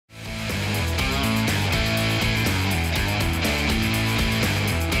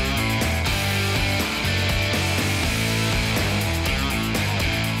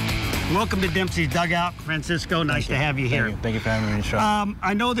Welcome to Dempsey's Dugout, Francisco. Nice to have you here. Thank you for having me on the show.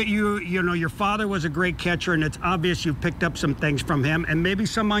 I know that your father was a great catcher, and it's obvious you've picked up some things from him, and maybe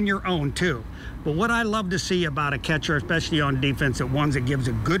some on your own too. But what I love to see about a catcher, especially on defense, is one that gives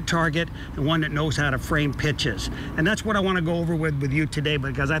a good target and one that knows how to frame pitches. And that's what I want to go over with you today,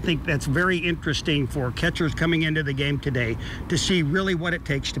 because I think that's very interesting for catchers coming into the game today to see really what it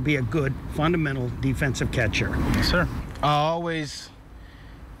takes to be a good fundamental defensive catcher. Yes, sir. I always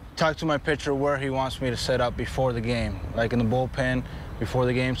talk to my pitcher where he wants me to set up before the game, like in the bullpen before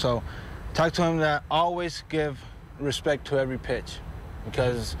the game. So talk to him that always give respect to every pitch,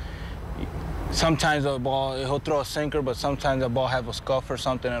 because sometimes the ball, he'll throw a sinker, but sometimes the ball have a scuff or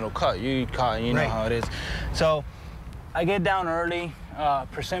something, it'll cut. You caught, you know how it is. So I get down early,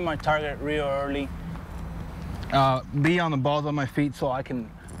 present my target real early, be on the balls on my feet so I can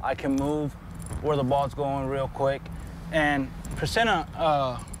move where the ball's going real quick, and present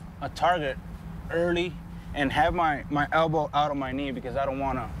a target early, and have my elbow out of my knee, because I don't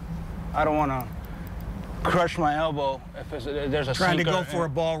wanna crush my elbow if there's a trying to sinker go for a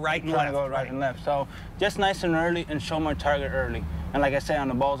ball right and left. Trying to go right and left. So just nice and early, and show my target early. And like I say, on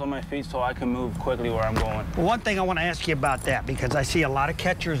the balls on my feet so I can move quickly where I'm going. Well, one thing I want to ask you about that, because I see a lot of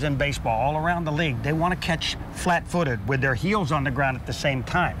catchers in baseball all around the league, they want to catch flat-footed with their heels on the ground at the same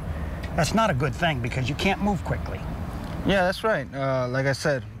time. That's not a good thing, because you can't move quickly. Yeah, that's right. Like I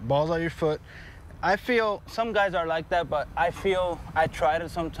said, balls on your foot. I feel some guys are like that, but I tried it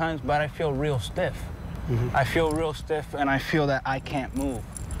sometimes, but I feel real stiff. I feel real stiff, and I feel that I can't move.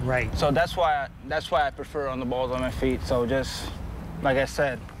 Right. So that's why I prefer on the balls on my feet. So just, like I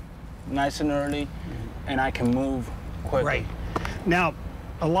said, nice and early, and I can move quickly. Right. Now,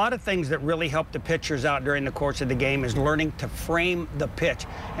 a lot of things that really help the pitchers out during the course of the game is learning to frame the pitch.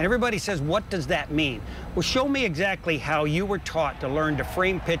 And everybody says, what does that mean? Well, show me exactly how you were taught to learn to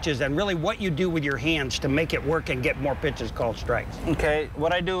frame pitches, and really what you do with your hands to make it work and get more pitches called strikes. Okay,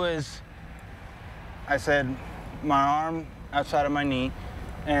 what I do is, I said my arm outside of my knee,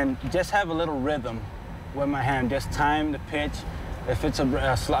 and just have a little rhythm with my hand. Just time the pitch. If it's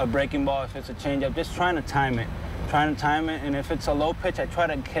a breaking ball, if it's a changeup, just trying to time it. And if it's a low pitch, I try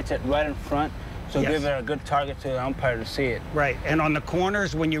to catch it right in front, so give it a good target to the umpire to see it. Right. And on the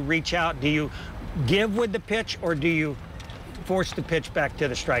corners, when you reach out, do you give with the pitch, or do you force the pitch back to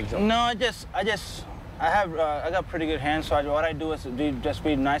the strike zone? No, I got pretty good hands, so what I do is just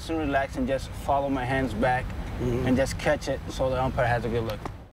be nice and relaxed and just follow my hands back and just catch it so the umpire has a good look.